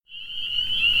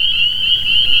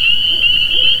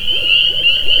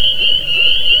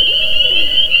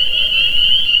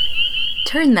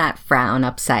turn that frown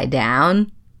upside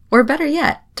down. Or better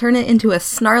yet, turn it into a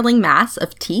snarling mass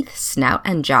of teeth, snout,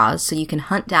 and jaws so you can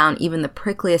hunt down even the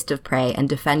prickliest of prey and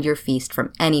defend your feast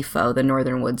from any foe the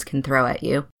northern woods can throw at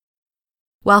you.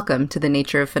 Welcome to the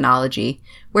Nature of Phenology,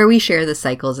 where we share the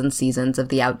cycles and seasons of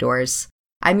the outdoors.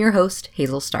 I'm your host,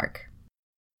 Hazel Stark.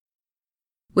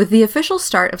 With the official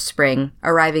start of spring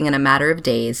arriving in a matter of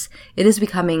days, it is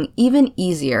becoming even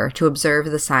easier to observe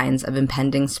the signs of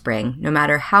impending spring, no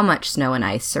matter how much snow and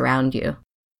ice surround you.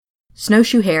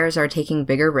 Snowshoe hares are taking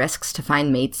bigger risks to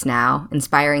find mates now,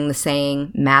 inspiring the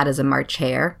saying, "mad as a March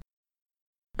hare."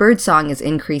 Birdsong is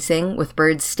increasing, with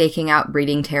birds staking out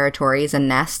breeding territories and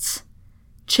nests.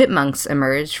 Chipmunks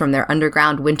emerge from their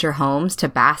underground winter homes to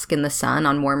bask in the sun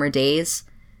on warmer days.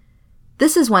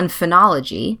 This is when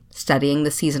phenology, studying the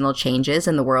seasonal changes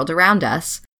in the world around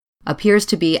us, appears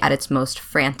to be at its most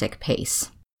frantic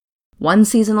pace. One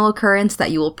seasonal occurrence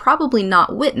that you will probably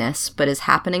not witness, but is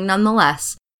happening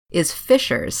nonetheless, is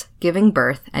fishers giving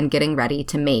birth and getting ready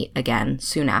to mate again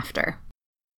soon after.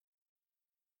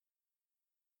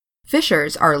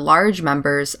 Fishers are large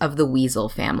members of the weasel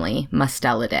family,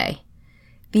 Mustelidae.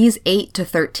 These 8 to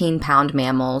 13-pound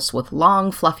mammals with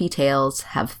long, fluffy tails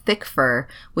have thick fur,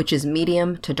 which is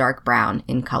medium to dark brown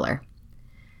in color.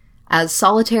 As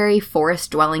solitary,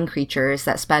 forest-dwelling creatures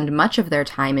that spend much of their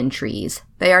time in trees,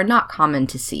 they are not common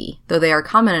to see, though they are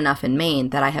common enough in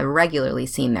Maine that I have regularly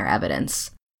seen their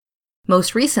evidence.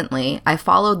 Most recently, I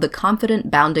followed the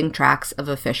confident bounding tracks of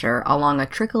a fisher along a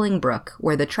trickling brook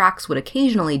where the tracks would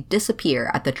occasionally disappear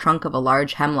at the trunk of a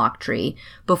large hemlock tree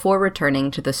before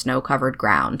returning to the snow-covered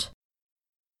ground.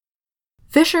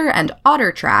 Fisher and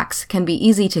otter tracks can be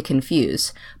easy to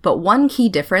confuse, but one key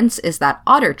difference is that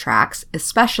otter tracks,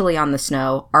 especially on the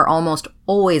snow, are almost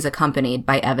always accompanied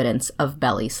by evidence of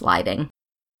belly sliding.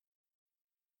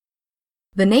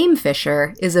 The name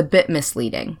fisher is a bit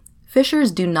misleading.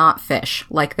 Fishers do not fish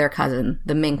like their cousin,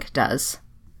 the mink, does.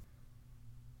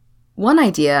 One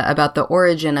idea about the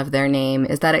origin of their name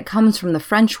is that it comes from the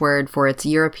French word for its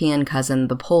European cousin,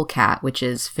 the polecat, which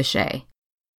is fichet.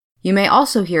 You may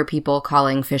also hear people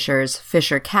calling fishers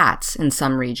fisher cats in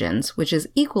some regions, which is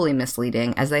equally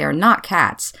misleading as they are not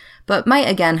cats, but might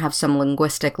again have some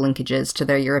linguistic linkages to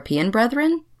their European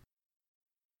brethren.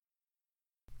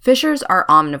 Fishers are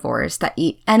omnivores that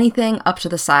eat anything up to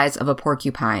the size of a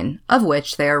porcupine, of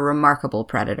which they are remarkable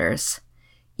predators.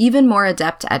 Even more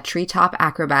adept at treetop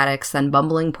acrobatics than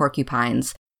bumbling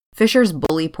porcupines, fishers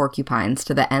bully porcupines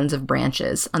to the ends of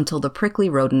branches until the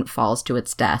prickly rodent falls to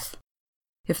its death.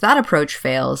 If that approach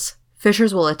fails,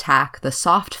 fishers will attack the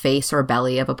soft face or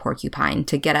belly of a porcupine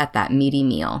to get at that meaty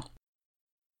meal.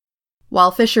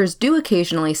 While fishers do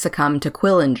occasionally succumb to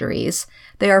quill injuries,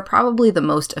 they are probably the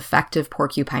most effective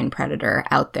porcupine predator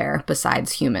out there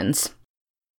besides humans.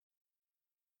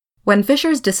 When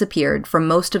fishers disappeared from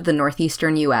most of the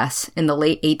northeastern U.S. in the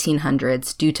late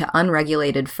 1800s due to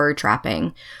unregulated fur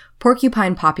trapping,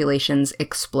 porcupine populations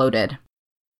exploded.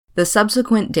 The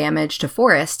subsequent damage to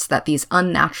forests that these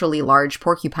unnaturally large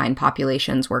porcupine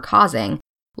populations were causing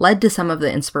led to some of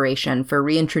the inspiration for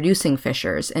reintroducing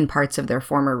fishers in parts of their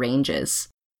former ranges.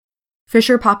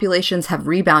 Fisher populations have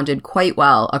rebounded quite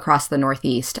well across the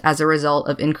Northeast as a result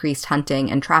of increased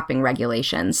hunting and trapping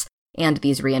regulations and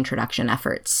these reintroduction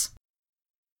efforts.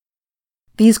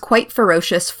 These quite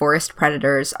ferocious forest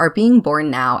predators are being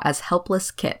born now as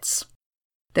helpless kits.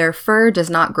 Their fur does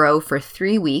not grow for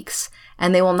 3 weeks,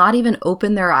 and they will not even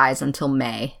open their eyes until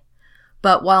May.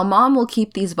 But while Mom will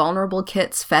keep these vulnerable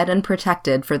kits fed and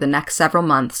protected for the next several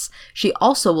months, she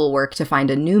also will work to find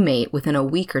a new mate within a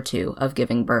week or two of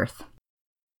giving birth.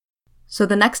 So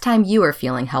the next time you are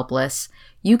feeling helpless,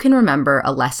 you can remember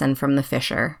a lesson from the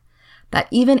fisher, that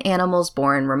even animals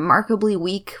born remarkably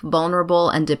weak, vulnerable,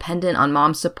 and dependent on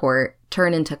Mom's support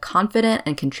turn into confident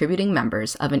and contributing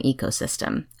members of an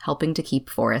ecosystem, helping to keep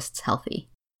forests healthy.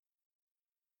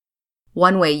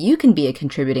 One way you can be a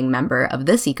contributing member of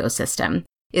this ecosystem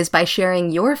is by sharing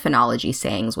your phenology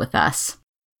sayings with us.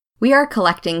 We are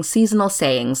collecting seasonal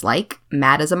sayings like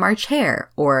 "mad as a March hare"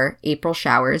 or "April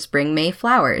showers bring May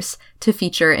flowers" to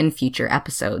feature in future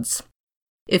episodes.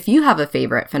 If you have a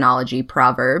favorite phenology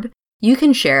proverb, you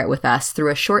can share it with us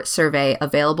through a short survey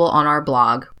available on our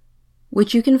blog,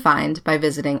 which you can find by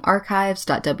visiting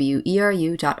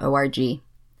archives.weru.org.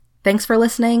 Thanks for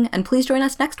listening, and please join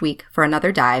us next week for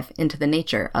another dive into the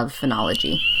nature of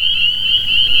phenology.